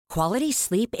Quality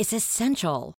sleep is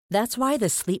essential. That's why the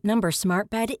Sleep Number Smart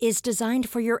Bed is designed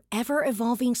for your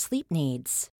ever-evolving sleep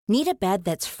needs. Need a bed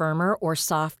that's firmer or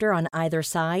softer on either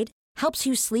side? Helps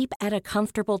you sleep at a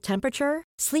comfortable temperature?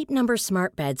 Sleep Number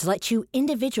Smart Beds let you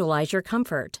individualize your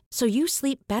comfort, so you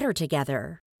sleep better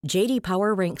together. J.D.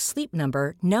 Power ranks Sleep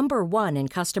Number number 1 in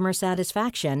customer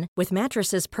satisfaction with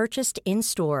mattresses purchased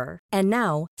in-store. And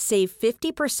now, save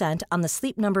 50% on the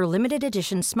Sleep Number Limited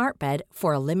Edition Smart Bed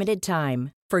for a limited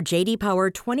time. For J.D. Power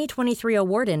 2023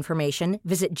 award information,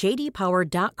 visit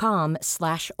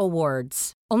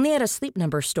jdpower.com/awards. Only at a Sleep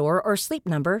Number store or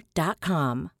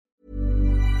sleepnumber.com.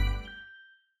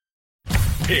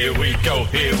 Here we go,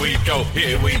 here we go,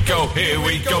 here we go, here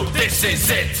we go. This is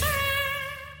it.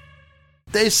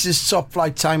 This is Top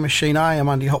Flight Time Machine. I am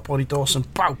Andy Hotbody Dawson.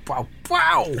 Pow, pow,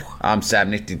 pow. I'm Sam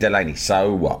Nifty Delaney.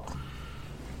 So what?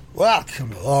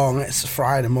 Welcome along. It's a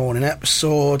Friday morning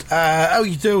episode. How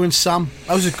you doing, Sam?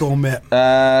 How's it going, mate?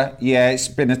 Yeah, it's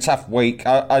been a tough week.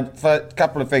 A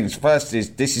couple of things. First is,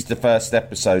 this is the first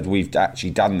episode we've actually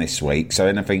done this week, so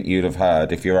anything you'd have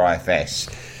heard, if you're IFS,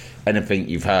 anything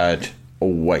you've heard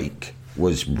all week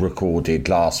was recorded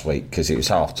last week because it was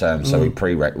half term, so we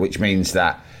pre-rec, which means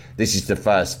that this is the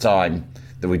first time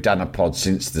that we've done a pod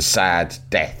since the sad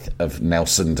death of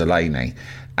Nelson Delaney.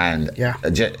 And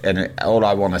all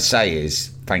I want to say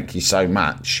is thank you so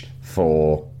much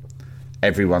for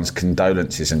everyone's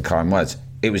condolences and kind words.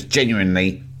 It was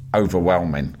genuinely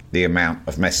overwhelming, the amount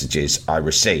of messages I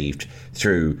received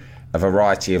through a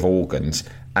variety of organs,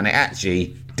 and it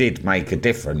actually did make a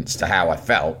difference to how I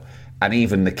felt. And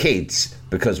even the kids,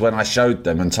 because when I showed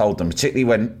them and told them, particularly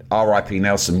when R.I.P.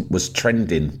 Nelson was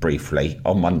trending briefly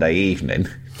on Monday evening,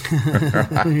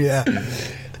 Yeah.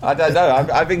 I don't know,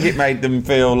 I think it made them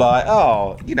feel like,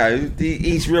 oh, you know,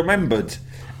 he's remembered.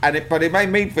 But it made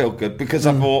me feel good because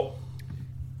I thought,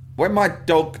 when my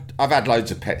dog, I've had loads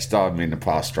of pets die on me in the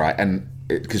past, right? And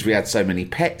because we had so many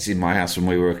pets in my house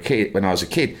when I was a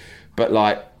kid, but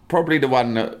like probably the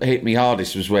one that hit me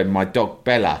hardest was when my dog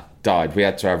Bella died. We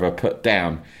had to have her put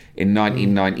down in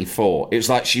 1994. It was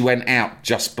like she went out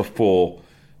just before,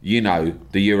 you know,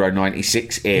 the Euro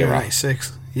 96 era. Euro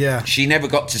 96, yeah. She never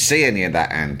got to see any of that,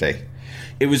 Andy.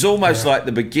 It was almost like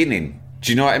the beginning.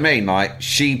 Do you know what I mean? Like,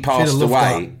 she passed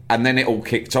away and then it all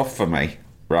kicked off for me,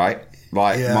 right?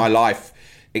 Like, my life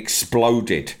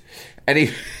exploded.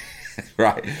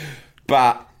 Right.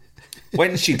 But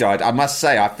when she died, I must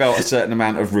say, I felt a certain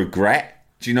amount of regret.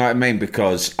 Do you know what I mean?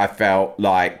 Because I felt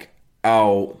like,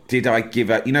 oh, did I give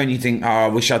her... You know, and you think, oh, I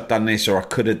wish I'd done this, or I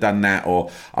could have done that,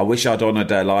 or I wish I'd honoured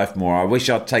her life more, I wish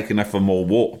I'd taken her for more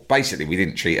walk. Basically, we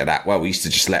didn't treat her that well. We used to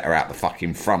just let her out the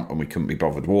fucking front when we couldn't be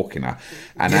bothered walking her.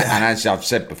 And as I've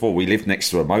said before, we lived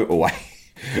next to a motorway.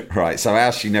 Right, so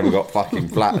how she never got fucking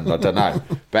flattened, I don't know.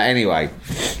 But anyway,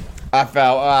 I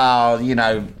felt, oh, you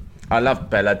know, I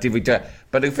loved Bella. Did we do it?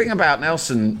 But the thing about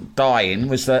Nelson dying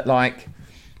was that, like,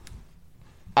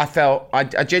 I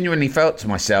genuinely felt to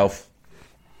myself,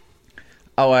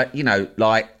 you know,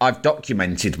 like, I've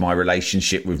documented my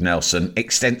relationship with Nelson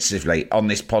extensively on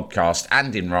this podcast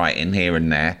and in writing here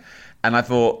and there. And I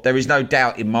thought, there is no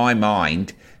doubt in my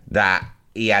mind that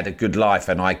he had a good life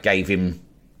and I gave him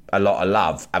a lot of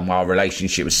love and our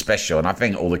relationship was special. And I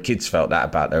think all the kids felt that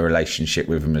about their relationship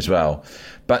with him as well.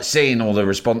 But seeing all the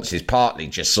responses partly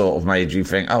just sort of made you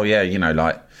think, oh, yeah, you know,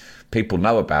 like, people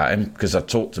know about him because I've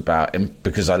talked about him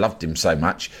because I loved him so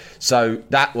much. So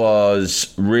that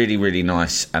was really, really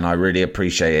nice and I really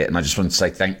appreciate it. And I just want to say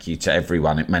thank you to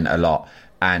everyone. It meant a lot.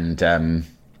 And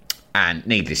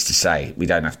needless to say, we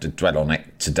don't have to dwell on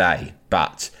it today.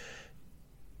 But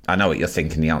I know what you're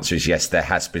thinking. The answer is yes, there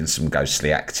has been some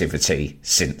ghostly activity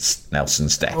since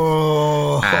Nelson's death.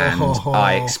 And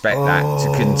I expect that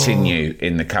to continue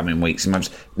in the coming weeks and months.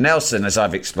 Nelson, as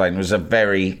I've explained, was a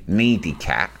very needy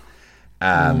cat.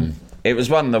 It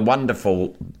was one of the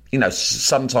wonderful, you know,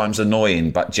 sometimes annoying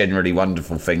but generally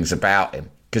wonderful things about him,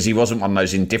 because he wasn't one of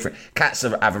those indifferent cats.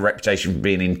 Have a reputation for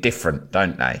being indifferent,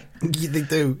 don't they? Yeah, they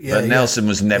do. Yeah, but Nelson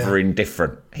was never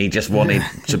indifferent. He just wanted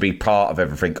to be part of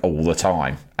everything all the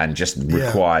time and just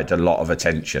required a lot of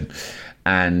attention.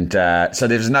 And so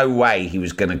there's no way he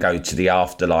was going to go to the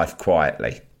afterlife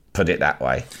quietly, put it that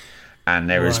way. And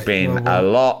there has been a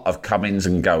lot of comings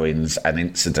and goings and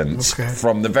incidents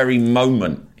from the very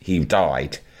moment he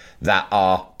died that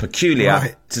are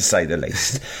peculiar, to say the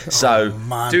least. So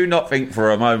do not think for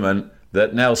a moment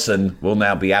that Nelson will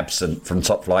now be absent from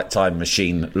Top Flight Time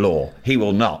Machine lore. He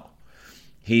will not.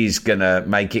 He's going to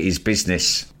make it his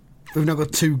business. We've now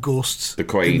got two ghosts the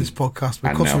Queen in this podcast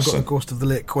because we've got a ghost of the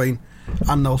late Queen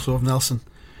and also of Nelson.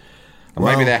 And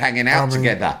maybe they're hanging out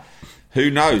together. Who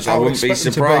knows? I wouldn't be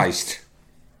surprised.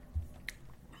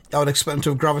 I would expect them to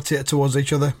have gravitated towards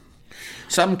each other.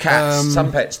 Some cats,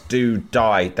 some pets do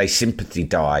die. They sympathy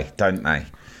die, don't they?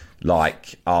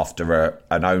 Like after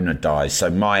an owner dies. So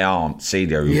my aunt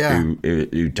Celia,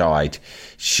 who died,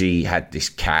 she had this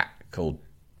cat called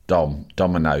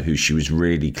Domino, who she was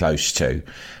really close to,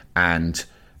 and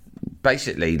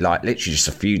basically, like literally just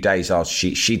a few days after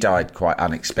she died quite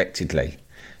unexpectedly.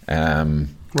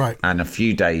 Right. And a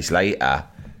few days later,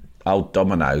 old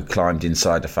Domino climbed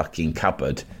inside a fucking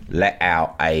cupboard, let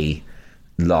out a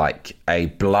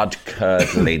blood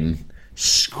curdling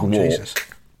squawk.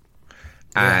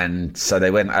 And so they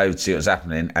went over to see what was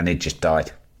happening, and it just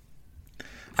died.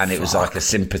 And it was like a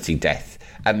sympathy death.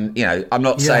 And, you know, I'm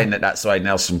not saying that that's the way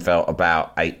Nelson felt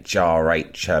about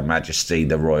HRH, Her Majesty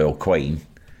the Royal Queen.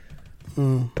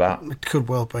 But it could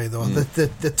well be, though.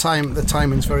 The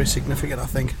timing's very significant, I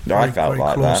think. I felt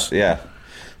like close. That, yeah.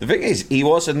 The thing is, he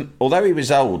wasn't, although he was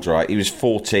old, right, he was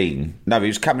 14. No, he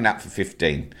was coming up for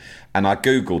 15. And I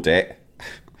Googled it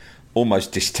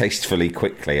almost distastefully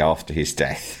quickly after his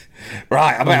death.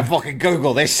 Right, I better fucking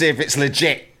Google this, see if it's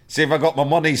legit. See if I got my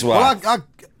money's worth. Well,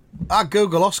 I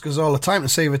Google Oscars all the time to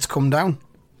see if it's come down.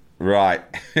 Right.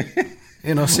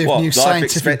 You know, see if new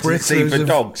scientific breakthroughs for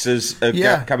dogs is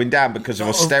coming down because of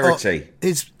austerity.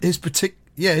 His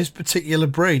particular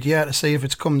breed, to see if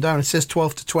it's come down. It says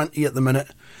 12 to 20 at the minute.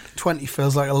 20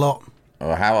 feels like a lot.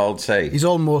 Oh, how old's he? He's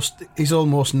almost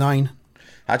 9.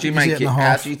 How do you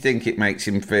think it makes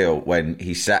him feel when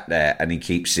he sat there and he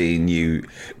keeps seeing you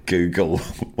Google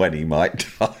when he might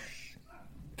die?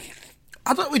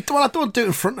 I don't do it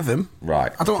in front of him.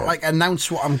 Right. I don't announce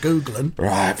what I'm Googling.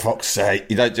 Right, fuck's sake.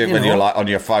 You don't do it when you're on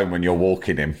your phone when you're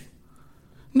walking him.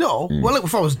 No. Well,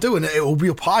 if I was doing it would be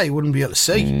up high. You wouldn't be able to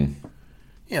see.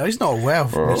 You know, he's not aware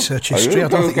of research history. I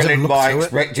don't think he's ever looked my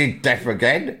expected death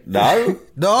again? No.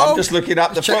 No. I'm just looking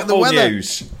up the football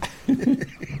news.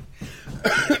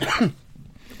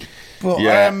 But,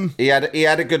 he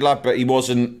had a good life, but he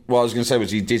wasn't. What I was going to say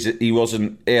was he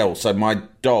wasn't ill. So my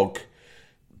dog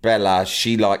Bella,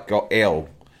 she got ill,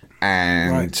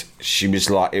 and she was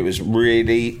it was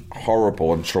really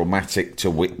horrible and traumatic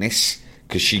to witness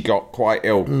because she got quite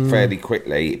ill fairly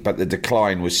quickly, but the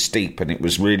decline was steep, and it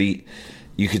was really.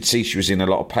 You could see she was in a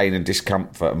lot of pain and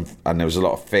discomfort, and there was a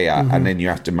lot of fear. And then you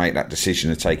have to make that decision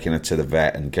of taking her to the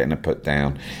vet and getting her put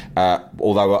down.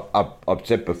 Although I've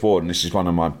said before, and this is one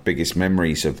of my biggest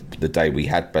memories of the day we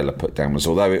had Bella put down, was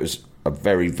although it was a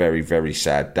very, very, very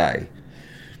sad day,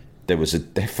 there was a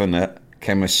definite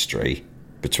chemistry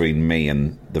between me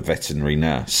and the veterinary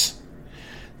nurse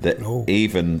that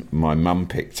even my mum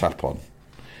picked up on.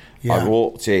 Yeah. I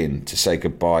walked in to say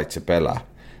goodbye to Bella,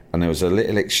 and there was a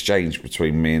little exchange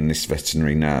between me and this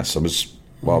veterinary nurse. I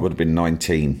would have been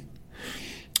 19.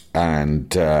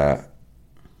 And, I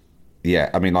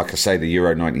mean, like I say, the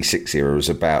Euro 96 era was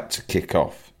about to kick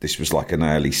off. This was like an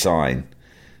early sign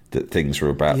that things were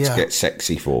about to get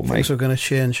sexy for me. Things were going to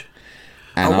change.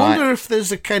 And I wonder if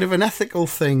there's a kind of an ethical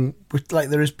thing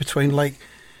there is between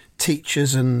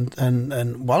teachers and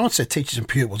well, I don't say teachers and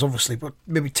pupils, obviously, but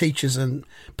maybe teachers and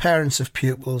parents of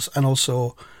pupils, and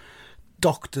also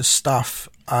doctors, staff,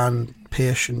 and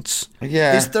patients.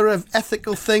 Yeah. Is there an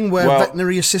ethical thing where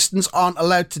veterinary assistants aren't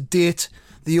allowed to date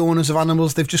the owners of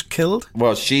animals they've just killed?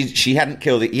 Well, she hadn't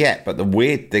killed it yet, but the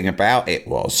weird thing about it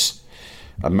was,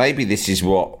 and maybe this is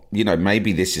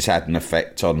maybe this has had an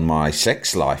effect on my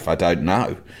sex life, I don't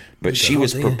know, but she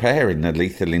was preparing the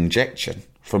lethal injection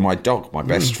for my dog, my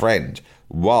best friend,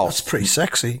 That's pretty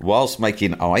sexy. Whilst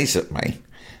making eyes at me.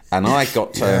 And I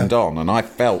got turned on, and I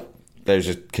felt there's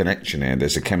a connection here,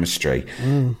 there's a chemistry.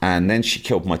 And then she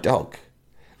killed my dog.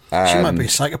 She might be a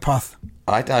psychopath.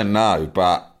 I don't know,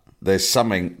 but there's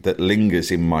something that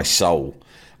lingers in my soul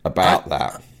about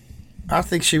that. I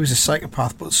think she was a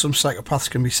psychopath, but some psychopaths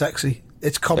can be sexy.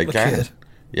 It's complicated.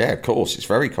 Yeah, of course, it's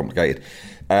very complicated.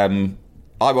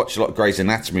 I watch a lot of Grey's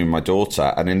Anatomy with my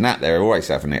daughter, and in that they're always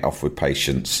having it off with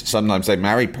patients. Sometimes they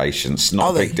marry patients,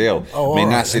 not a big deal. I mean,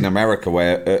 that's in America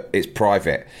where it's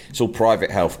private. It's all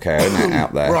private healthcare, isn't it,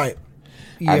 out there? Right.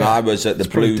 Yeah. And I was at the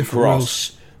Blue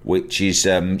Cross, which is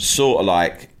sort of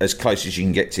like as close as you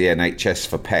can get to the NHS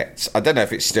for pets. I don't know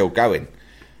if it's still going.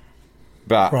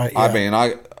 But, I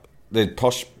mean, the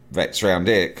posh vets around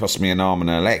here, it cost me an arm and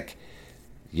a leg,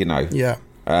 you know. Yeah.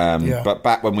 But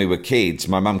back when we were kids,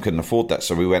 my mum couldn't afford that,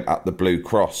 so we went up the Blue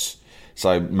Cross.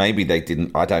 So maybe they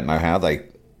didn't, I don't know how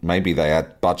maybe they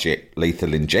had budget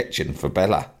lethal injection for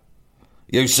Bella.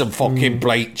 Use some fucking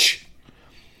bleach.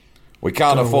 We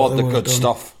can't afford the good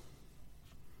stuff.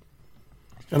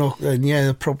 And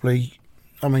they're probably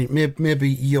I mean, maybe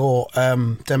your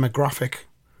demographic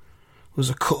was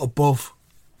a cut above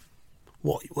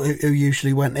who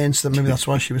usually went in, so maybe that's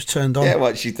why she was turned on. Yeah,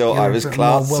 what she thought I was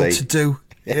classy. Well to do.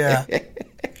 Yeah.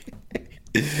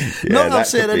 Not that I've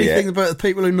said anything about the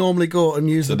people who normally go and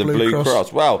use the Blue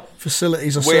Cross. Well,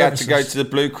 facilities or services. We had to go to the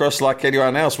Blue Cross like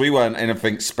anyone else. We weren't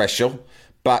anything special.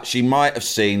 But she might have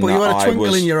seen. But you had a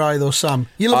twinkle in your eye, though, Sam.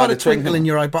 You'll have had a twinkle in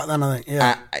your eye back then, I think.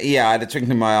 Yeah, I had a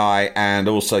twinkle in my eye, and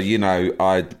also,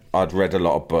 I'd read a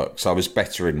lot of books. I was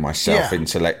bettering myself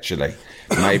intellectually.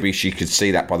 Maybe she could see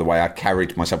that by the way I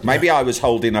carried myself. Maybe I was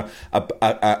holding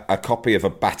a copy of a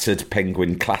battered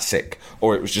Penguin classic,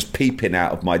 or it was just peeping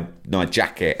out of my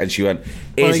jacket, and she went,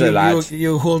 "Here's a lad."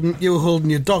 You were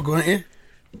holding your dog, weren't you?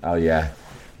 Oh yeah.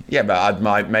 Yeah,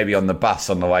 but maybe on the bus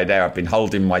on the way there, I've been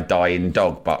holding my dying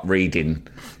dog, but reading,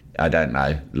 I don't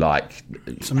know, like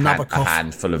some Nabokov. A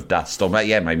handful of dust, or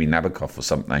maybe Nabokov or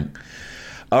something.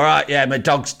 All right, yeah, my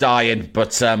dog's dying,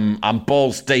 but I'm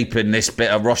balls deep in this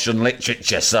bit of Russian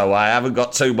literature, so I haven't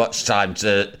got too much time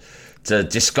to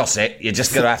discuss it. You're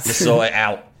just going to have to sort it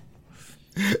out.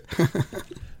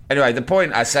 Anyway, the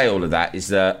point I say all of that is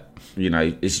that,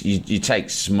 you take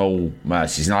small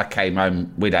mercies. And I came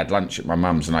home, we'd had lunch at my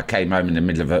mum's, and I came home in the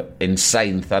middle of an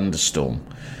insane thunderstorm.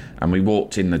 And we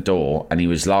walked in the door, and he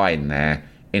was lying there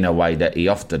in a way that he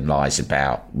often lies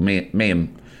about. Me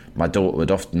and my daughter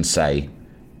would often say,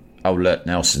 "Oh, look,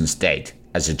 Nelson's dead,"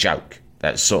 as a joke.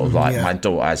 That's sort of like, my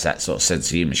daughter has that sort of sense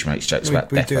of humour. She makes jokes about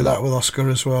death. We do that with Oscar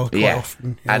as well, quite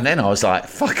often. Yeah. And then I was like,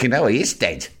 fucking hell, he is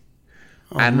dead.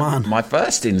 Oh, and man. My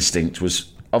first instinct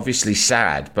was obviously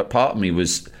sad, but part of me it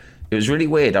was really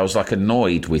weird. I was like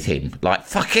annoyed with him. Like,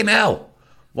 fucking hell,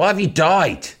 why have you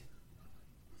died?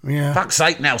 Yeah. Fuck's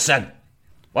sake, Nelson.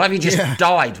 Why have you just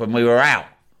died when we were out?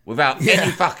 Without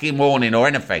any fucking warning or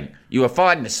anything. You were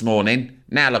fine this morning.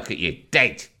 Now look at you,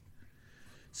 dead.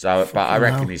 So, but I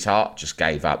reckon his heart just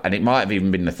gave up. And it might have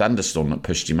even been the thunderstorm that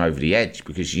pushed him over the edge,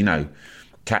 because,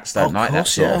 cats don't like that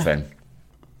sort of thing.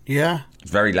 Yeah.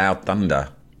 It's very loud thunder.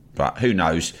 But who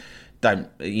knows? Don't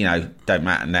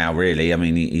matter now, really. I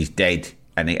mean, he's dead,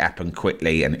 and it happened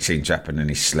quickly, and it seems to happen in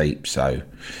his sleep, so...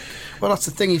 Well, that's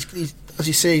the thing. He's as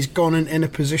you say, he's gone in a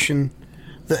position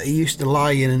that he used to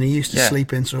lie in and he used to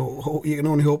sleep in, so you can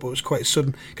only hope it was quite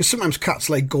sudden. Because sometimes cats,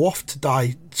 go off to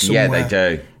die somewhere. Yeah,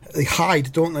 they do. They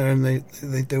hide, don't they? And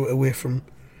they do it away from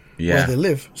where they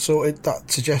live. So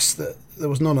that suggests that there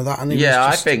was none of that. And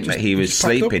I think that he was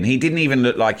sleeping. He didn't even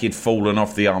look like he'd fallen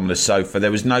off the arm of the sofa.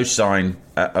 There was no sign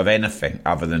of anything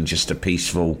other than just a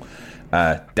peaceful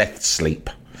death sleep.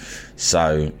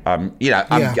 So, I'm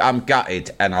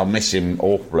gutted and I'll miss him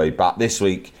awfully. But this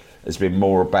week has been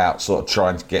more about sort of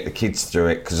trying to get the kids through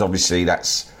it, because obviously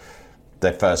that's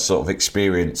their first sort of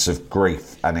experience of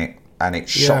grief, and it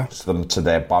shocks them to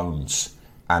their bones.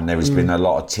 And there has been a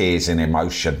lot of tears and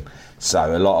emotion.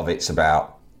 So a lot of it's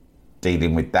about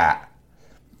dealing with that.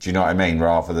 Do you know what I mean?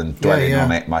 Rather than dwelling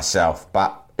on it myself.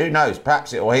 But who knows?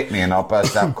 Perhaps it will hit me and I'll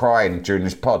burst out crying during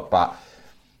this pod. But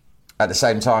at the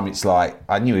same time, it's like,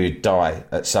 I knew he'd die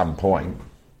at some point.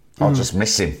 I'll just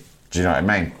miss him. Do you know what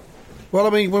I mean? Well, I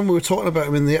mean, when we were talking about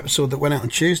him in the episode that went out on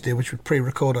Tuesday, which we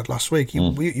pre-recorded last week,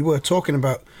 you were talking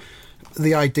about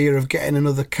the idea of getting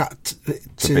another cat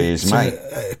to be his mate,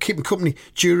 keep him company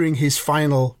during his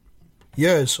final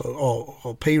years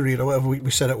or period or whatever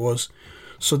we said it was.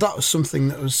 So that was something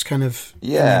that was kind of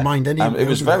in my mind anyway. It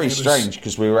was very strange,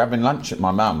 because we were having lunch at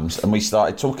my mum's and we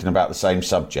started talking about the same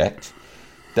subject.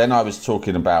 Then I was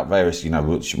talking about various,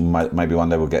 which maybe one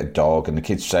day we'll get a dog, and the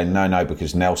kids were saying no,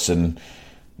 because Nelson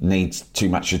needs too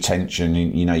much attention.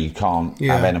 You can't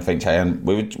have anything. And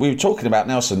we were talking about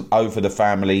Nelson over the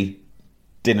family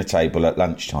dinner table at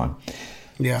lunchtime.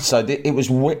 Yeah. So it was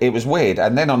weird.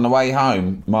 And then on the way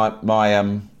home,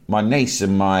 my niece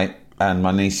and my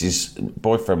niece's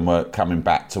boyfriend were coming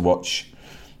back to watch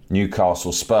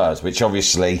Newcastle Spurs, which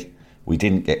obviously we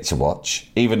didn't get to watch,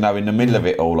 even though in the middle of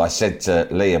it all I said to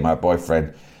Liam, my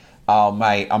boyfriend, "Oh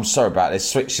mate, I'm sorry about this,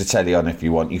 switch the telly on if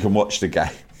you want, you can watch the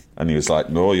game." And he was like,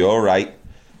 "No, you're all right,"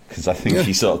 because I think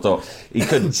he sort of thought he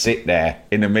couldn't sit there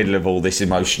in the middle of all this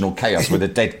emotional chaos with a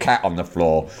dead cat on the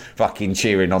floor fucking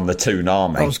cheering on the Toon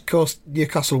Army. Of course,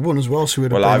 Newcastle won as well, so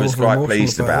I was quite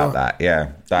pleased about that.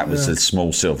 Yeah, that was a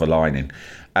small silver lining.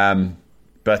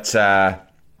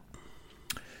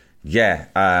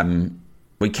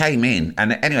 We came in,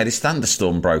 and anyway, this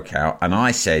thunderstorm broke out, and I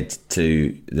said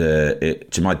to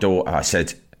my daughter, I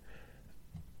said,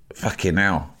 "Fucking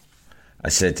hell." I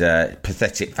said,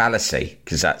 pathetic fallacy,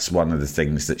 because that's one of the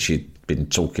things that she'd been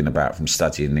talking about from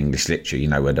studying English literature,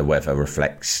 where the weather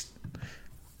reflects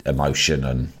emotion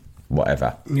and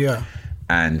whatever. Yeah.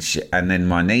 And then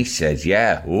my niece said,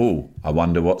 yeah, I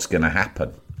wonder what's going to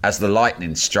happen. As the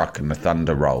lightning struck and the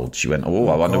thunder rolled, she went, I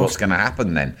wonder what's going to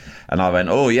happen then. And I went,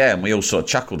 yeah, and we all sort of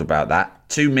chuckled about that.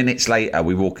 2 minutes later,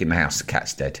 we walk in the house, the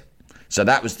cat's dead. So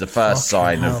that was the first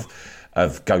sign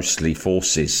of ghostly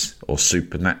forces or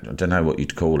supernatural. I don't know what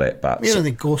you'd call it, but you don't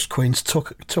think Ghost Queens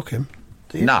took him?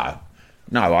 Do you? No.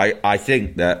 I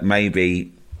think that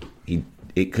maybe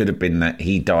it could have been that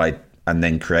he died and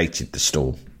then created the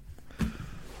storm.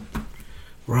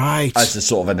 Right. As a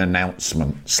sort of an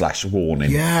announcement /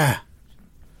 warning. Yeah,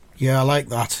 I like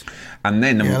that. And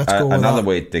then another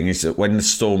weird thing is that when the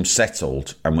storm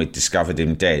settled and we discovered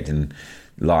him dead, and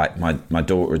like my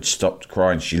daughter had stopped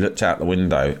crying, she looked out the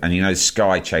window, and the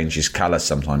sky changes colour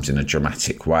sometimes in a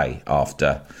dramatic way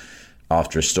after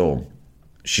a storm.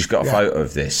 She's got a photo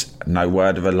of this, no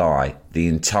word of a lie. The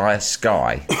entire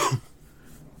sky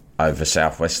over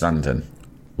southwest London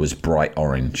was bright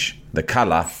orange. The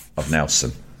colour of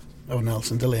Nelson. Oh,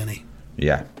 Nelson Delaney.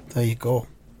 Yeah. There you go.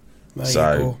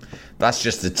 That's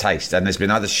just a taste. And there's been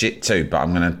other shit too, but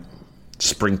I'm going to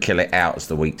sprinkle it out as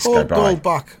the weeks go by. Hold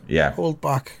back. Yeah. Hold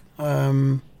back.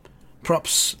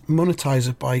 Perhaps monetise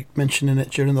it by mentioning it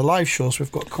during the live shows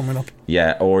we've got coming up.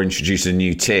 Yeah, or introduce a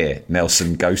new tier,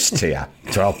 Nelson Ghost tier.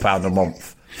 £12 a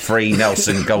month. Free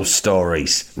Nelson Ghost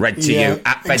stories. Read to you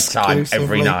at bedtime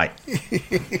every night.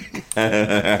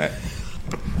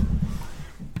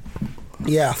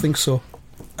 Yeah, I think so.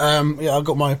 I've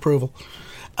got my approval.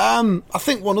 I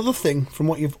think one other thing from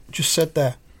what you've just said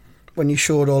there, when you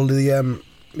showed all the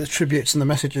tributes and the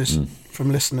messages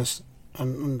from listeners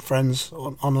and friends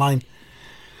online,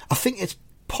 I think it's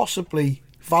possibly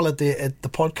validated the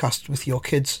podcast with your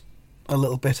kids a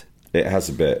little bit. It has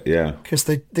a bit, yeah. Because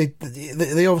they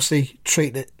obviously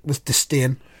treat it with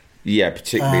disdain. Yeah,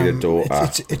 particularly the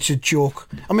daughter. It's a joke.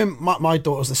 I mean, my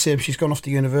daughter's the same. She's gone off to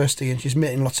university and she's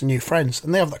meeting lots of new friends,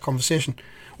 and they have that conversation.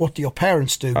 What do your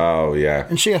parents do? Oh, yeah.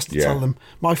 And she has to tell them,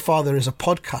 my father is a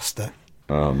podcaster.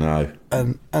 Oh, no.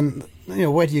 And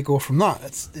where do you go from that?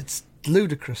 It's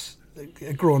ludicrous.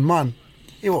 A grown man.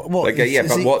 What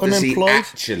does he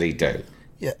actually do?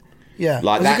 Yeah.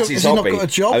 Like, that's his hobby. Has he not got a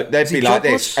job? They'd be like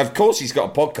this. Of course he's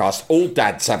got a podcast. All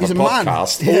dads have a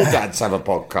podcast. Yeah. All dads have a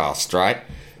podcast, right?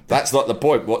 That's not the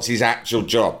point. What's his actual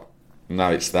job?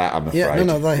 No, it's that, I'm afraid. Yeah,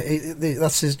 no,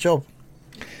 that's his job.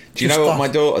 Do you know what my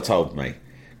daughter told me?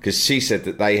 Because she said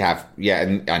that they have,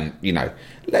 and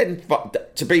Len,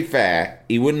 to be fair,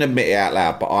 he wouldn't admit it out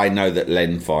loud, but I know that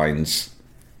Len finds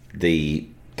the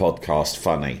podcast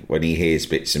funny when he hears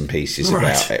bits and pieces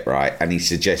about it, right? And he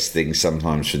suggests things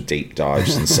sometimes for deep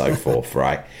dives and so forth,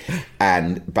 right?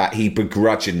 But he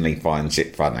begrudgingly finds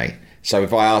it funny. So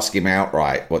if I ask him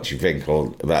outright, what do you think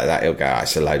about that, he'll go,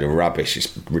 it's a load of rubbish,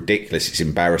 it's ridiculous, it's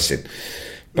embarrassing.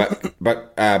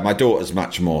 But my daughter's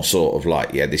much more sort of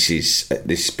like,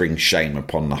 this brings shame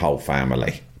upon the whole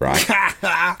family, right?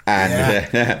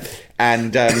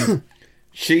 And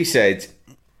she said,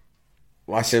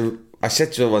 I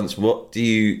said to her once, what do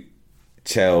you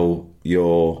tell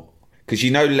your... Because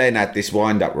Len had this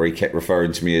wind-up where he kept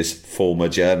referring to me as former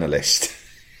journalist.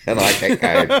 And I kept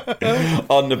going,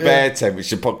 on the Bear Tent,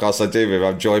 which is a podcast I do with,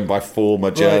 I'm joined by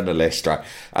former journalist, right?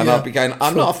 And I'd be going,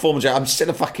 I'm not a former journalist, I'm still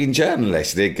a fucking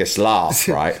journalist. And he'd just laugh,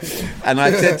 right? And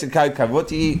I said to Coco, what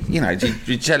do you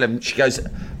tell him? She goes,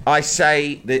 I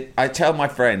told my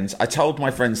friends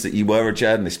that you were a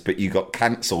journalist, but you got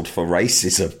cancelled for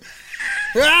racism.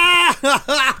 And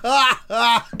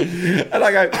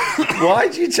I go,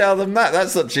 why'd you tell them that?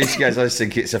 That's not true. She goes, I just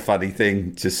think it's a funny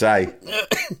thing to say.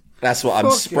 That's what I'm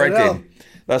spreading.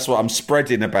 That's what I'm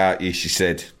spreading about you, she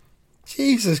said.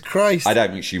 Jesus Christ. I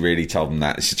don't think she really told them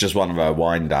that. It's just one of her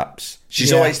wind-ups.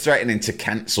 She's always threatening to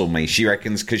cancel me. She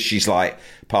reckons because she's like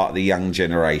part of the young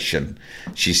generation.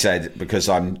 She said because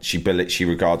she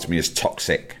regards me as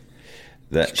toxic.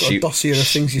 That she's got a dossier of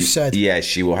things you said. Yeah,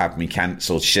 she will have me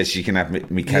cancelled. She says she can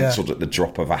have me cancelled at the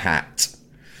drop of a hat.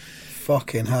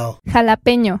 Fucking hell.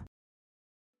 Jalapeño.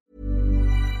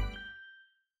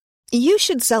 You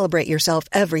should celebrate yourself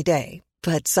every day,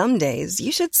 but some days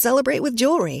you should celebrate with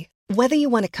jewelry. Whether you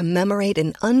want to commemorate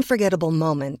an unforgettable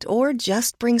moment or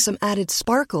just bring some added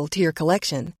sparkle to your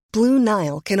collection, Blue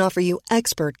Nile can offer you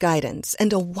expert guidance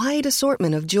and a wide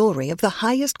assortment of jewelry of the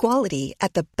highest quality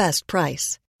at the best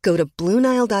price. Go to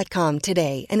BlueNile.com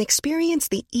today and experience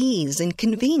the ease and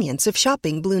convenience of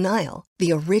shopping Blue Nile,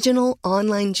 the original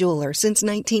online jeweler since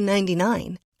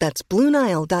 1999. That's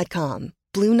BlueNile.com.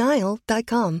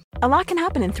 BlueNile.com. A lot can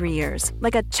happen in 3 years,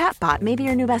 like a chatbot may be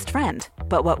your new best friend.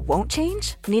 But what won't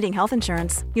change? Needing health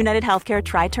insurance. United Healthcare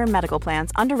Tri-Term Medical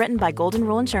Plans, underwritten by Golden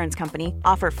Rule Insurance Company,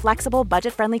 offer flexible,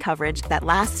 budget-friendly coverage that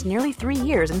lasts nearly 3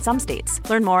 years in some states.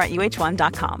 Learn more at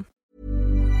uh1.com.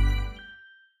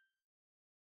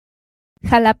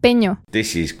 Jalapeño.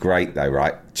 This is great though,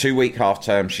 right? 2-week half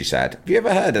term, she said. Have you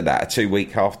ever heard of that? A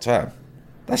 2-week half term?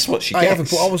 That's what she gets. I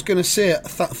haven't, but I was going to say,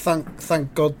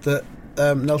 thank God that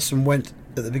Nelson went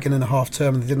at the beginning of half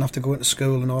term and they didn't have to go into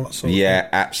school and all that sort of thing. Yeah,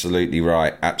 absolutely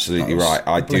right. Absolutely right.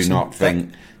 I do not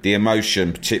think the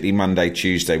emotion, particularly Monday,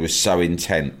 Tuesday, was so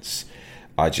intense.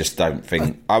 I just don't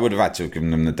think I would have had to have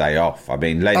given them the day off. I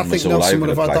mean, Len was all Nelson over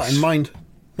the place. would have had that in mind.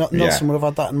 Nelson would have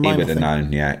had that in mind. He would have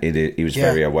known, yeah. He was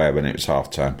very aware when it was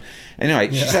half term. Anyway,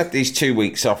 she's had these 2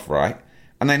 weeks off, right?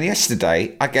 And then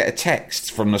yesterday, I get a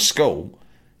text from the school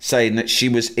saying that she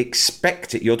was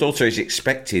expected, your daughter is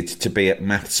expected to be at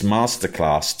maths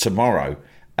masterclass tomorrow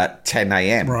at 10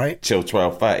 a.m. Right. Till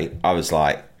 12:30. I was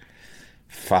like,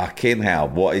 fucking hell,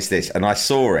 what is this? And I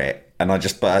saw it and I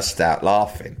just burst out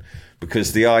laughing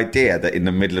because the idea that in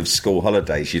the middle of school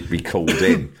holidays you'd be called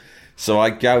in. So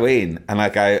I go in and I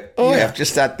go, I've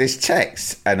just had this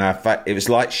text. And it was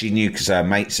like she knew because her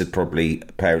mates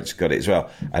parents had got it as well.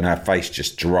 And her face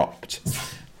just dropped.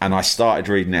 And I started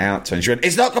reading it out to her. And she went,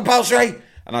 it's not compulsory.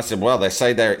 And I said, well, they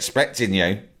say they're expecting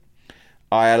you.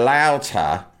 I allowed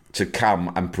her to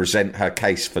come and present her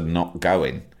case for not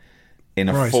going in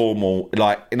a formal,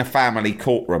 like in a family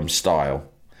courtroom style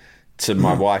to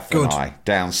my wife and I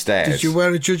downstairs. Did you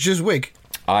wear a judge's wig?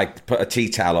 I put a tea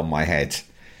towel on my head.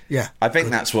 Yeah. I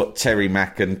think that's what Terry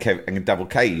Mack and Double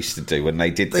K used to do when they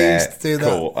did their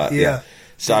court.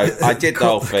 So I did the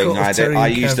whole thing. I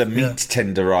used a meat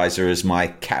tenderizer as my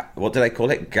cap. What do they call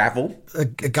it? Gavel? A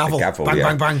gavel. Bang,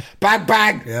 bang, bang. Bang,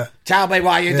 bang. Yeah. Tell me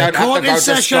why you don't have to go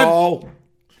to school.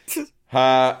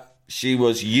 She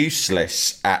was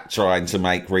useless at trying to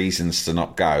make reasons to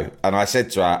not go. And I said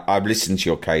to her, I've listened to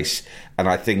your case, and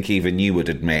I think even you would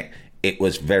admit it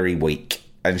was very weak.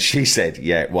 And she said,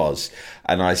 yeah, it was.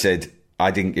 And I said, I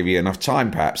didn't give you enough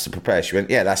time perhaps to prepare. She went,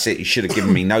 yeah, that's it. You should have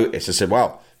given me notice. I said,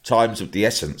 well, time's of the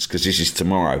essence because this is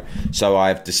tomorrow. So I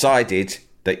have decided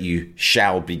that you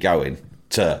shall be going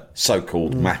to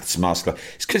so-called maths masterclass.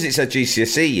 It's because it's a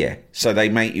GCSE year. So they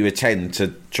make you attend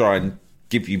to try and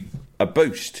give you a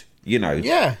boost, you know.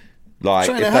 Yeah. Like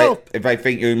if they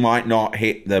think you might not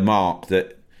hit the mark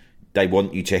that they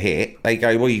want you to hit, they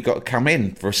go, well, you've got to come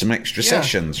in for some extra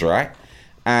sessions, right?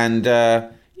 And,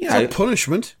 you know, it's a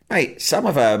punishment. Mate, some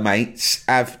of her mates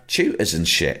have tutors and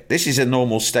shit. This is a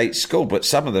normal state school, but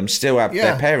some of them still have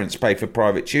their parents pay for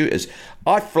private tutors.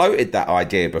 I floated that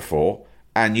idea before,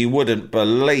 and you wouldn't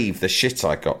believe the shit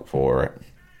I got for it,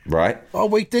 right? Oh,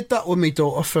 we did that with my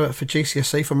daughter for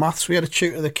GCSE, for maths. We had a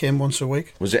tutor that came once a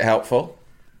week. Was it helpful?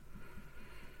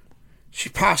 She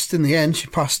passed in the end. She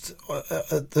passed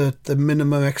at the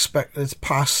minimum expected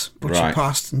pass, but she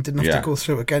passed and didn't have to go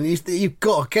through it again. You've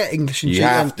got to get English and you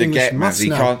have to get maths.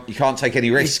 You can't take any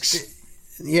risks.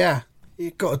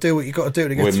 You've got to do what you've got to do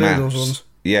to get through those ones.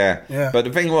 Yeah. But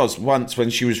the thing was, once when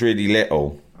she was really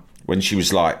little, when she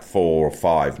was like 4 or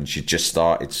 5 and she just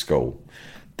started school,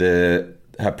 her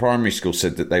primary school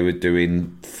said that they were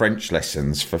doing French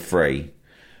lessons for free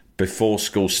before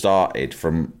school started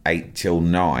from 8 till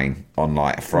 9 on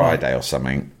like a Friday or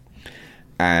something.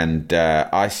 And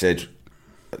I said,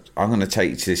 I'm going to take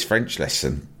you to this French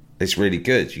lesson. It's really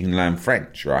good. You can learn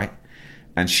French, right?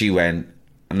 And she went,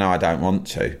 no, I don't want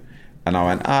to. And I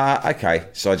went, okay.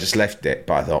 So I just left it.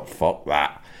 But I thought, fuck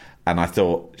that. And I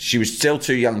thought she was still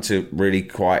too young to really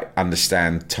quite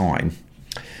understand time.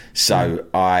 So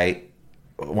I,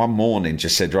 one morning,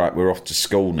 just said, right, we're off to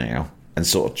school now, and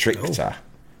sort of tricked her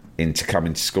into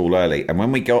coming to school early. And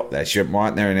when we got there, she went, why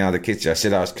aren't there any other kids? I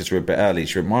said, it's because we're a bit early.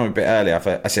 She went, why are we a bit early?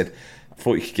 I said, I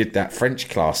thought you could give that French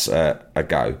class a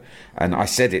go. And I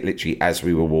said it literally as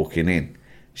we were walking in.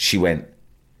 She went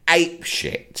ape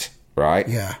shit, right?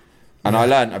 Yeah. And I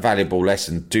learned a valuable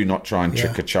lesson. Do not try and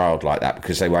trick a child like that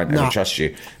because they won't ever trust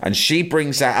you. And she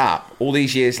brings that up all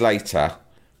these years later,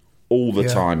 all the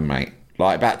time, mate.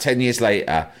 Like about 10 years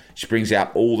later, she brings it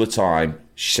up all the time.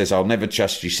 She says, I'll never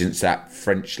trust you since that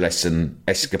French lesson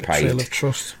escapade. Trail of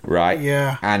trust. Right?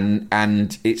 Yeah.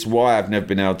 And it's why I've never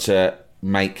been able to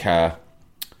make her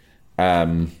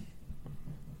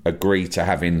agree to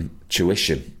having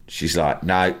tuition. She's like,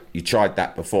 no, you tried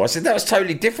that before. I said, that was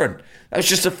totally different. That was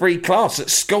just a free class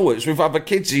at school. It was with other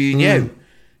kids who you knew.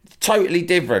 Totally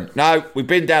different. No, we've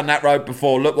been down that road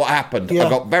before. Look what happened. I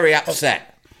got very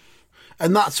upset.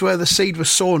 And that's where the seed was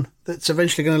sown that's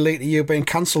eventually going to lead to you being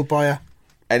cancelled by her.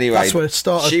 Anyway, that's where it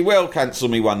started. She will cancel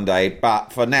me one day,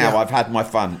 but for now, Yeah. I've had my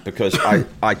fun because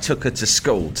I took her to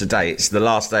school today. It's the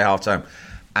last day half term,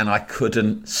 and I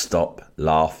couldn't stop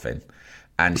laughing.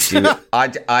 And she,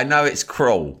 I know it's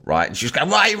cruel, right? And she was going,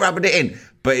 "Why are you rubbing it in?"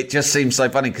 But it just seems so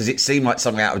funny because it seemed like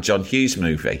something out of a John Hughes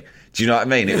movie. Do you know what I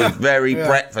mean? It was very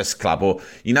Breakfast Club, or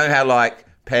you know how like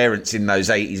parents in those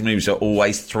 80s movies are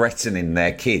always threatening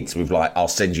their kids with like, "I'll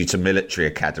send you to military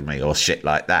academy" or shit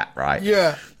like that, right?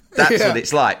 Yeah. That's what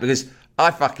it's like, because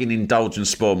I fucking indulge and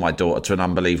spoil my daughter to an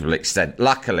unbelievable extent.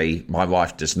 Luckily, my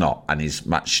wife does not and is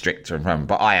much stricter and firm,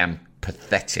 but I am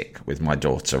pathetic with my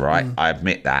daughter, right? I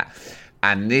admit that.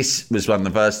 And this was one of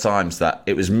the first times that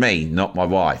it was me, not my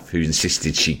wife, who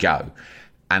insisted she go.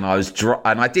 And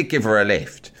I did give her a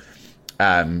lift.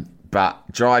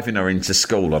 But driving her into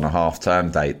school on a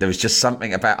half-term day, there was just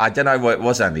something about... I don't know what it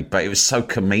was, Andy, but it was so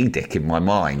comedic in my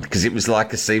mind because it was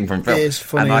like a scene from film. It is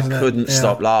funny, and I couldn't Yeah.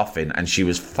 stop laughing, and she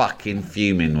was fucking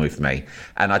fuming with me.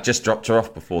 And I just dropped her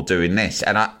off before doing this.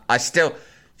 And I still...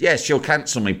 Yeah, she'll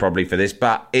cancel me probably for this,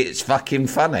 but it's fucking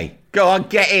funny. Go on,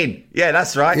 get in. Yeah,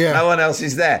 that's right. Yeah. No one else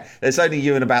is there. There's only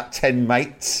you and about 10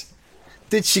 mates.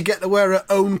 Did she get to wear her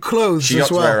own clothes She as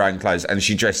got well? to wear her own clothes, and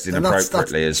she dressed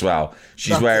inappropriately as well.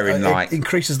 She's wearing it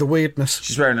increases the weirdness.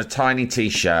 She's wearing a tiny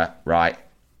T-shirt, right?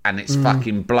 And it's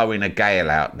fucking blowing a gale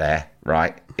out there,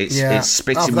 right? It's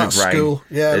spitting with rain. School.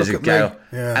 Yeah, there's look a at gale. me.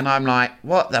 Yeah. And I'm like,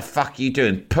 what the fuck are you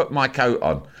doing? Put my coat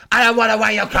on. I don't want to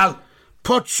wear your coat.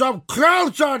 Put some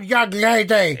clothes on, young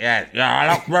lady. Yeah,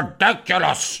 you look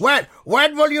ridiculous.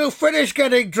 When will you finish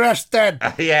getting dressed then?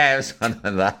 Yeah, it was one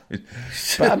of those.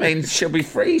 But I mean, she'll be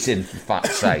freezing, for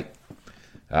fuck's sake.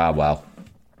 Ah, well.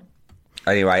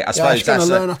 Anyway, I suppose she's gonna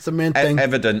that's learn that's the main thing.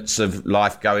 Evidence of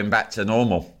life going back to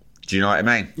normal. Do you know what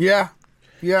I mean? Yeah.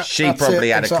 She probably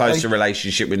had a closer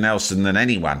relationship with Nelson than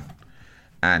anyone.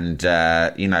 And,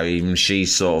 even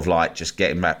she's sort of like just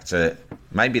getting back to...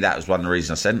 Maybe that was one of the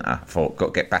reasons I sent her. I thought, got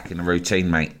to get back in the routine,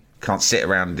 mate. Can't sit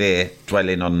around here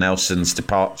dwelling on Nelson's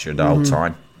departure the whole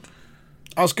time.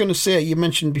 I was going to say, you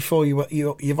mentioned before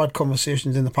you've had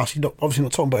conversations in the past. You're obviously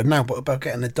not talking about it now, but about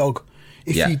getting a dog.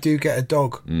 If you do get a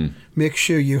dog, make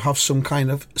sure you have some kind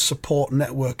of support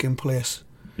network in place.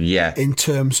 Yeah. In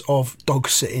terms of dog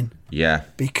sitting. Yeah.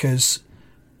 Because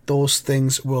those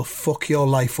things will fuck your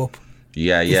life up.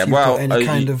 Yeah. Well,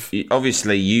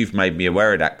 obviously you've made me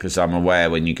aware of that because I'm aware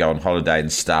when you go on holiday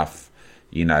and stuff,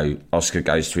 Oscar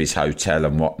goes to his hotel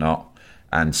and whatnot.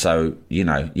 And so, I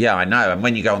know. And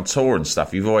when you go on tour and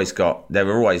stuff, there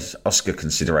are always Oscar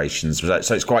considerations.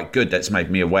 So it's quite good that's made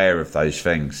me aware of those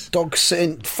things. Dog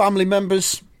sitting, family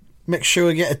members, make sure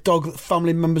you get a dog that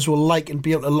family members will like and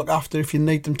be able to look after if you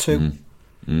need them to.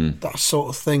 That sort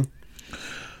of thing.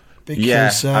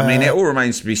 Because, I mean, it all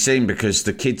remains to be seen because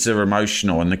the kids are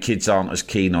emotional and the kids aren't as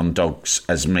keen on dogs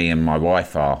as me and my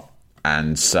wife are.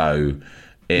 And so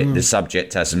the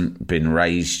subject hasn't been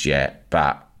raised yet.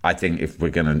 But I think if we're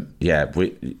going to,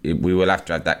 we will have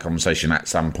to have that conversation at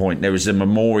some point. There is a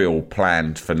memorial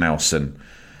planned for Nelson,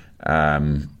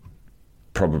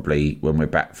 probably when we're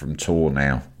back from tour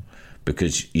now,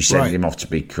 because you send him off to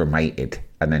be cremated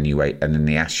and then you wait and then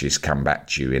the ashes come back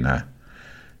to you in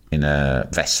a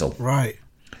vessel. Right.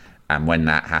 And when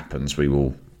that happens, we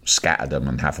will scatter them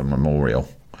and have a memorial.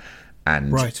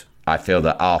 And I feel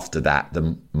that after that,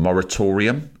 the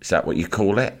moratorium, is that what you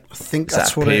call it? I think is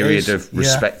that's that what it is. period of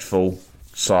respectful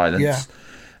silence. Yeah.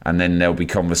 And then there'll be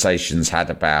conversations had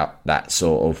about that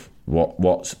sort of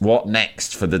what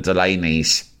next for the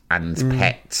Delaney's and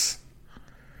pets.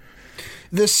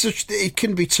 It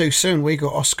couldn't be too soon. We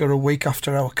got Oscar a week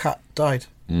after our cat died.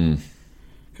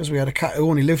 Because we had a cat who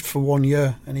only lived for 1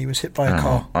 year and he was hit by a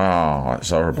car. Oh, that's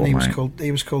horrible, and mate.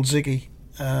 He was called Ziggy.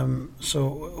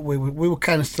 So we were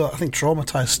kind of still, I think,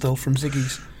 traumatised still from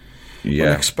Ziggy's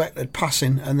unexpected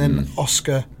passing. And then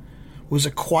Oscar was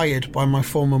acquired by my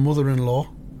former mother-in-law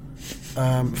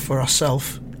for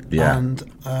herself. Yeah. And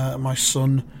my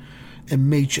son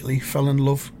immediately fell in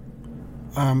love,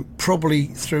 probably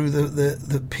through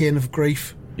the pain of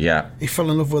grief. Yeah. He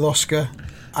fell in love with Oscar.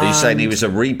 Are you saying he was a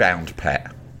rebound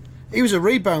pet? He was a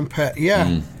rebound pet,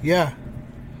 yeah.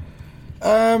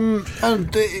 And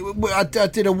I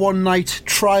did a one-night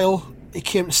trial. He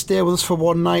came to stay with us for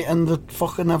one night and the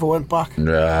fucker never went back.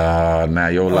 Now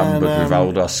you're lumbered with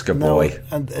old Oscar boy.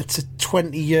 And it's a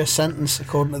 20-year sentence,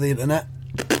 according to the internet.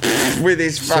 With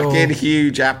his fucking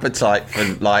huge appetite for,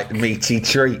 like, meaty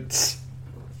treats.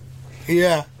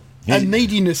 Yeah. And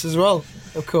neediness as well,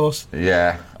 of course.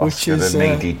 Yeah, Oscar, which is, the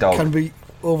needy dog. Can be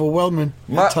overwhelming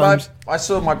at times. I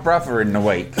saw my brother in the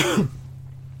week.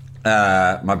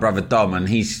 my brother Dom, and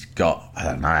he's got, I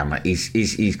don't know how much,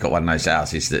 he's got one of those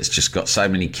houses that's just got so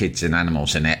many kids and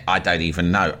animals in it. I don't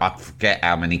even know. I forget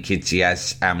how many kids he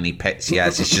has, how many pets he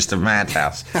has. It's just a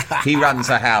madhouse. He runs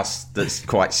a house that's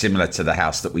quite similar to the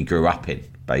house that we grew up in,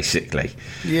 basically.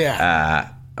 Yeah.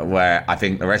 Where I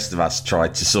think the rest of us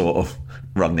tried to sort of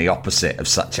run the opposite of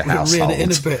such a household. Reel it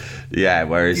in a bit. Yeah,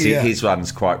 whereas his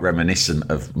one's quite reminiscent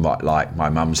of my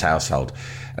mum's household.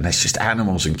 And there's just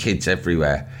animals and kids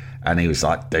everywhere. And he was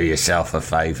like, do yourself a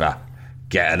favour,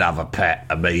 get another pet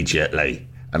immediately.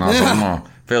 And I was like,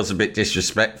 feels a bit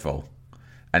disrespectful.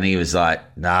 And he was like,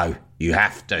 no, you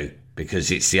have to,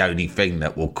 because it's the only thing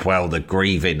that will quell the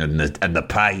grieving and the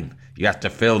pain. You have to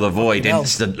fill the void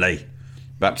instantly.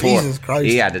 But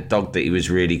he had a dog that he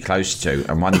was really close to,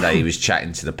 and one day he was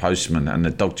chatting to the postman, and the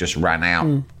dog just ran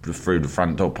out through the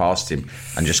front door past him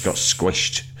and just got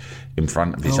squished in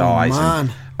front of his eyes. Man.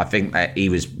 And I think that he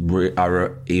was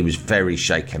very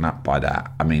shaken up by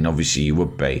that. I mean, obviously you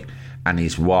would be. And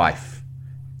his wife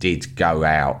did go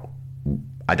out.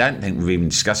 I don't think we've even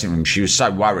discussed it with him. She was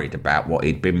so worried about what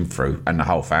he'd been through, and the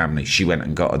whole family. She went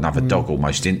and got another dog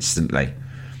almost instantly.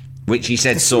 Which he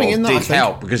said sort of did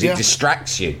help, because it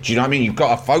distracts you. Do you know what I mean? You've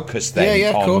got to focus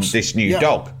then on this new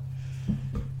dog.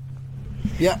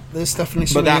 Yeah, there's definitely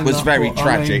But something that was very but,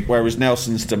 tragic, whereas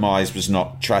Nelson's demise was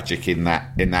not tragic in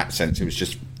that sense. It was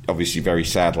just obviously very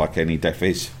sad, like any death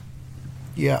is.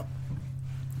 Yeah.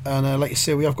 And like you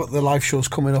say, we have got the live shows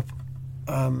coming up,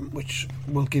 which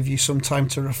will give you some time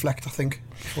to reflect, I think,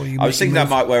 before you I was thinking I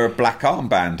might wear a black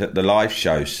armband at the live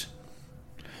shows.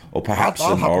 Or perhaps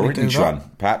an orange one.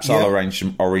 Perhaps I'll arrange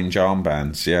some orange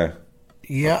armbands, yeah.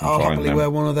 Yeah, I'll happily wear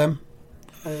one of them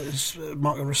as a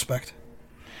mark of respect.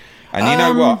 And you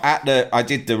know what? I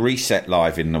did the Reset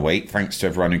Live in the week, thanks to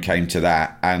everyone who came to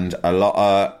that, and a lot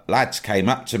of lads came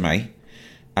up to me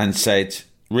and said,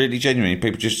 really genuinely,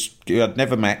 people who I'd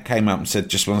never met came up and said,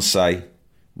 just want to say,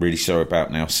 really sorry about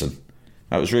Nelson.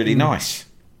 That was really nice.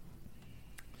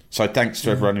 So thanks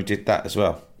to everyone who did that as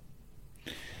well.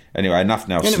 Anyway, enough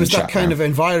Nelson. And it was that kind of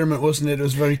environment, wasn't it? It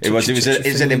was very. It was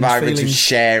an environment of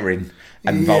sharing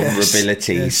and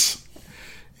vulnerabilities.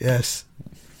 Yes.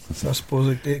 So I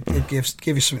suppose it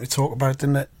gave you something to talk about,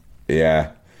 didn't it?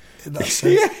 Yeah. In that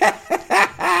sense.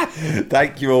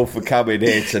 Thank you all for coming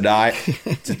here tonight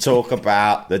to talk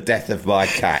about the death of my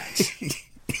cat.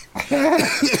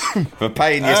 For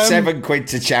paying your £7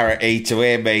 to charity to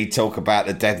hear me talk about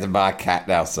the death of my cat,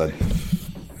 Nelson.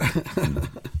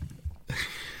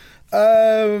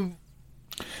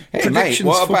 Hey mate,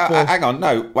 what about football. Hang on,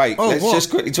 no, wait, let's just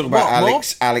quickly talk about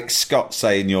Alex Scott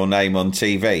saying your name on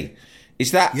TV.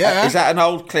 Is that an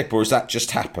old clip, or has that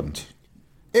just happened?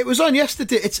 It was on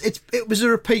yesterday. It was a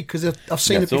repeat, because I've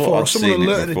seen it before. Someone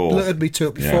alerted me to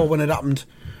it before when it happened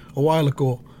a while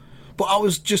ago. But I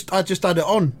just had it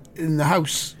on in the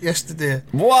house yesterday.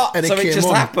 What? And so it just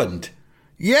happened?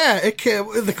 Yeah, it came.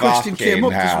 The question came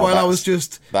up as well. I was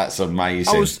just. That's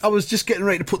amazing. I was just getting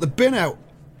ready to put the bin out,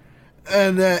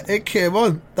 and it came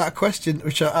on, that question,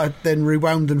 which I then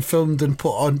rewound and filmed and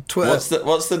put on Twitter.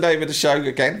 What's the name of the show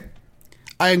again?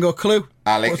 I ain't got a clue.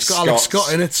 Alex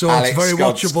Scott in it, so it's very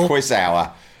watchable. Quiz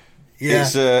Hour.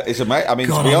 Yeah, it's amazing. I mean,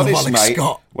 God, to be honest, Alex mate,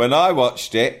 Scott. When I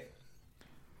watched it,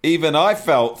 even I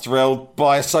felt thrilled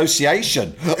by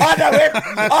association. I know him.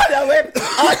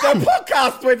 I do a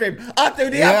podcast with him. I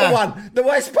do the other one, the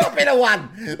most popular one.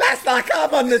 That's like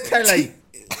I'm on the telly.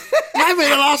 Maybe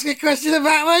they'll ask a question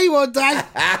about me one day.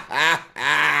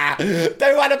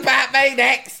 Do one about me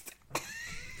next.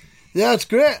 Yeah, it's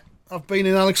great. I've been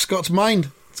in Alex Scott's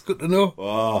mind. It's good to know.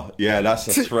 Oh, yeah, that's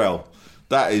a thrill.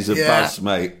 That is a buzz,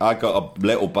 mate. I got a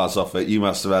little buzz off it. You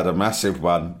must have had a massive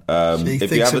one. She if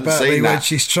you haven't about seen me that, when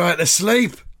she's trying to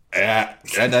sleep. Yeah,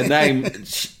 and her name.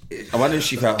 I wonder if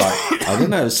she felt like, I don't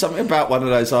know, something about one of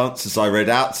those answers I read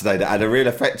out today that had a real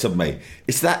effect on me.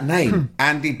 It's that name,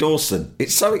 Andy Dawson.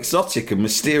 It's so exotic and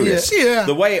mysterious. Yeah.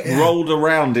 The way it rolled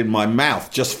around in my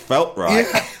mouth just felt right.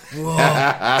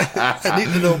 Yeah. I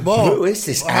need to know more. Who is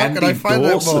this Andy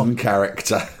Dawson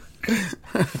character?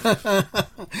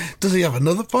 Does he have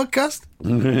another podcast?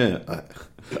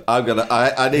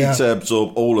 I need to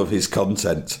absorb all of his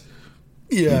content.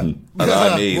 Yeah. And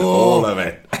I need all of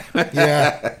it.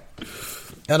 Yeah.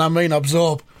 And I mean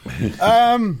absorb.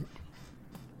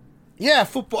 Yeah,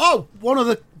 football. Oh, one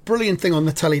other brilliant thing on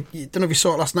the telly. I don't know if you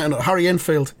saw it last night or not. Harry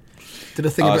Enfield did a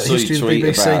thing about the history of the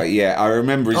BBC. About it. Yeah, I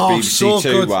remember his BBC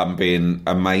Two one being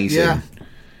amazing.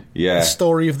 Yeah. The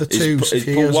story of the Twos. Is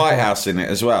Paul Whitehouse in it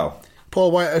as well?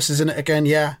 Paul Whitehouse is in it again,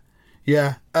 yeah.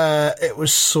 It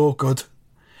was so good.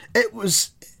 There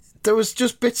was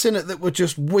just bits in it that were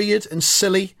just weird and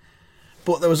silly,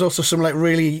 but there was also some like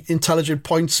really intelligent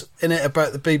points in it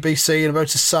about the BBC and about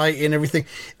society and everything.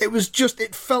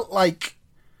 It felt like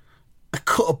a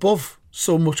cut above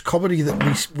so much comedy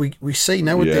that we see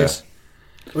nowadays. Yeah.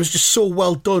 It was just so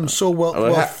well done, so well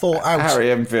thought out.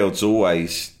 Harry Enfield's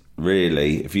always,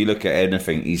 really, if you look at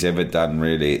anything he's ever done,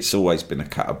 really, it's always been a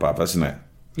cut above, hasn't it?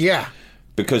 Yeah.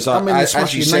 Because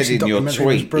as you said in your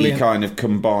tweet, he kind of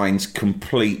combines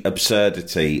complete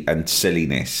absurdity and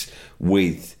silliness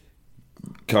with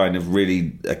kind of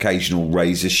really occasional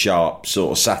razor-sharp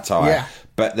sort of satire,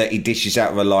 but that he dishes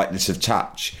out with a lightness of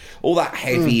touch. All that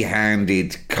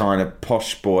heavy-handed kind of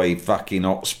posh boy fucking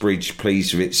Oxbridge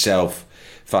pleased with itself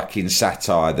fucking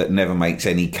satire that never makes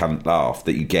any cunt laugh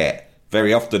that you get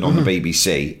very often on the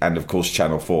BBC and, of course,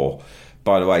 Channel 4.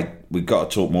 By the way, we've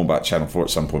got to talk more about Channel 4 at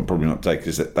some point, probably not today,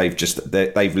 because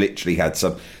they've literally had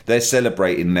some... They're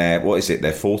celebrating their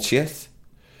 40th?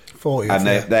 40th, and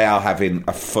they are having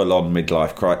a full-on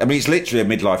midlife crisis. I mean, it's literally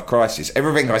a midlife crisis.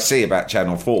 Everything I see about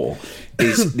Channel 4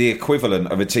 is the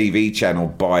equivalent of a TV channel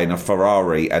buying a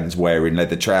Ferrari and wearing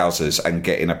leather trousers and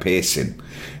getting a piercing.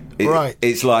 Right.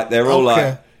 It's like they're all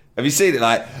like... Have you seen it?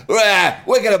 Like,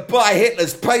 we're going to buy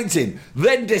Hitler's painting,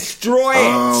 then destroy it.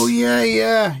 Oh,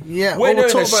 yeah. We're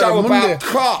doing a show about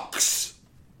cocks.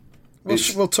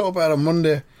 We'll talk about it on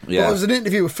Monday. Yeah. There was an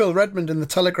interview with Phil Redmond in The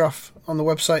Telegraph on the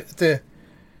website today,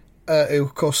 who,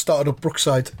 of course, started up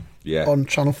Brookside on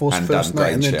Channel 4's first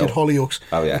night and then did Hollyoaks.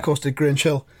 Oh, yeah. Of course, did Grange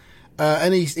Hill.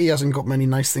 And he hasn't got many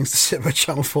nice things to say about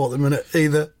Channel 4 at the minute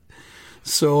either.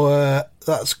 So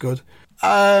that's good.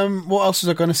 What else was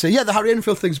I going to say? Yeah, the Harry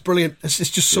Enfield thing's brilliant. It's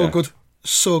just so good.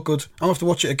 So good. I'll have to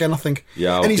watch it again, I think.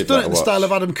 Yeah, and he's done it in the style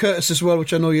of Adam Curtis as well,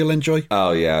 which I know you'll enjoy.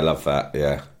 Oh, yeah, I love that,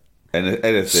 yeah.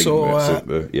 Anything. So,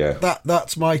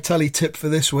 that's my telly tip for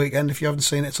this weekend. If you haven't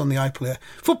seen it, it's on the iPlayer.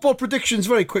 Football predictions,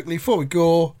 very quickly, before we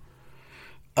go.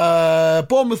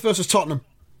 Bournemouth versus Tottenham.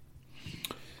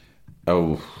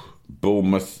 Oh,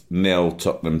 Bournemouth 0,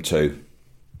 Tottenham 2.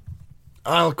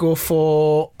 I'll go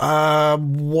for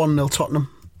 1-0 Tottenham.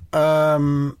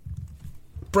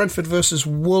 Brentford versus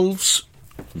Wolves.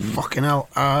 Fucking hell.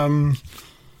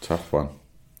 Tough one.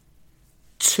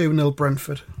 2-0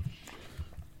 Brentford.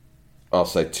 I'll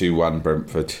say 2-1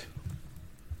 Brentford.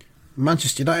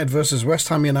 Manchester United versus West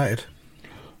Ham United.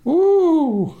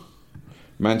 Woo!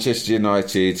 Manchester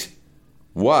United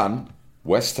 1,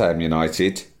 West Ham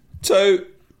United 2.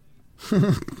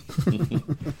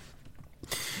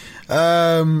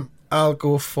 I'll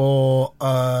go for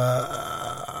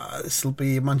this will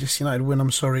be a Manchester United win.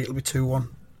 I'm sorry, it'll be 2-1.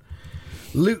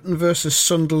 Luton versus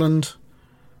Sunderland.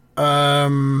 I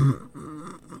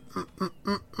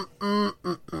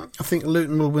think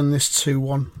Luton will win this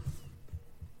 2-1.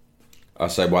 I'll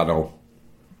say 1-0.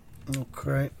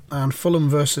 Okay. And Fulham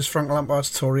versus Frank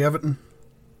Lampard's Tory Everton.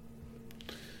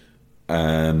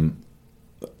 1-0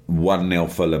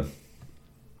 Fulham.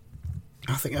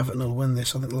 I think Everton will win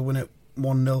this. I think they'll win it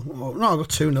 1-0. No, I'll go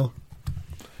 2-0.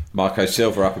 Marco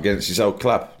Silva up against his old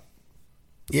club.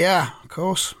 Yeah, of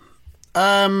course.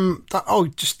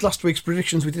 Just last week's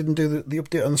predictions. We didn't do the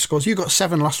update on the scores. You got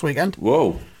 7 last weekend.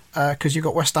 Whoa. Because you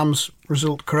got West Ham's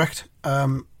result correct.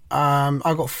 I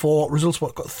got 4 results,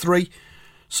 but got 3.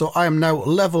 So I am now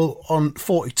level on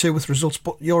 42 with results,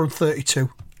 but you're on 32.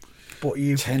 But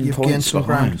you've gained some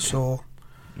ground, so...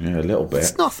 Yeah, a little bit.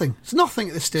 It's nothing. It's nothing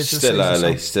at this stage.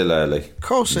 Still early. Of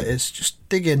course it is. Just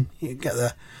dig in. You can get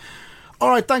there. All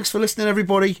right, thanks for listening,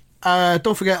 everybody.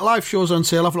 Don't forget, live shows on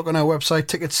sale. Have a look on our website.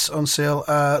 Tickets on sale.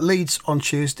 Leeds on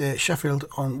Tuesday, Sheffield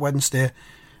on Wednesday,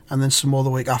 and then some more the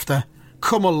week after.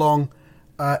 Come along.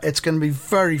 It's going to be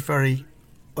very, very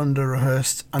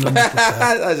under-rehearsed and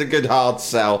underprepared. That's a good hard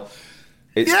sell.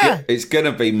 It's going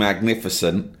to be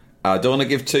magnificent. I don't want to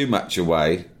give too much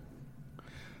away,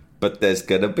 but there's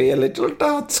going to be a little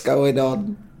dance going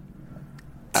on.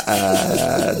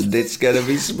 And it's going to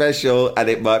be special, and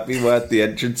it might be worth the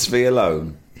entrance fee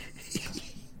alone.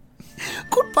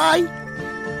 Goodbye.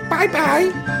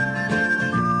 Bye-bye.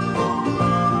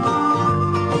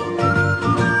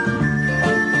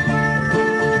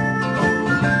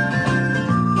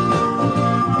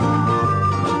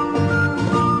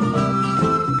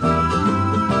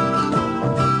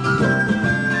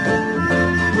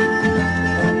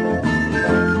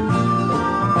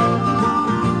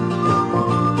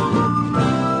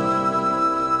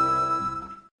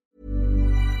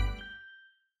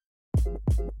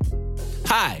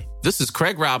 Hi, this is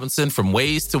Craig Robinson from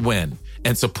Ways to Win,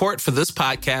 and support for this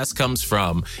podcast comes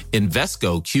from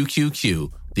Invesco QQQ,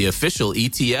 the official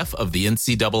ETF of the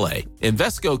NCAA.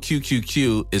 Invesco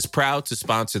QQQ is proud to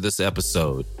sponsor this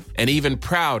episode. and even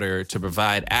prouder to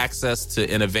provide access to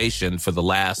innovation for the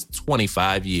last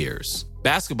 25 years.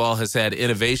 Basketball has had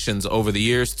innovations over the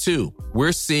years, too.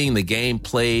 We're seeing the game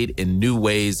played in new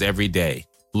ways every day.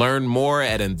 Learn more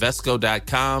at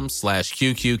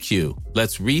Invesco.com/QQQ.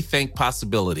 Let's rethink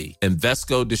possibility.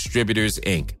 Invesco Distributors,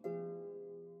 Inc.